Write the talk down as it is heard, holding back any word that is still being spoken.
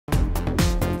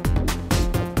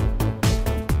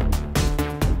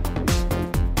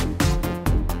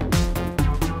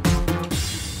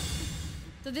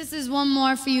This is one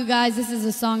more for you guys. This is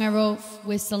a song I wrote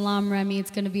with Salam Remy. It's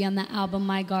going to be on the album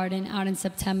My Garden out in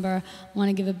September. I want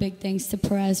to give a big thanks to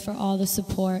Perez for all the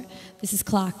support. This is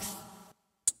Clocks.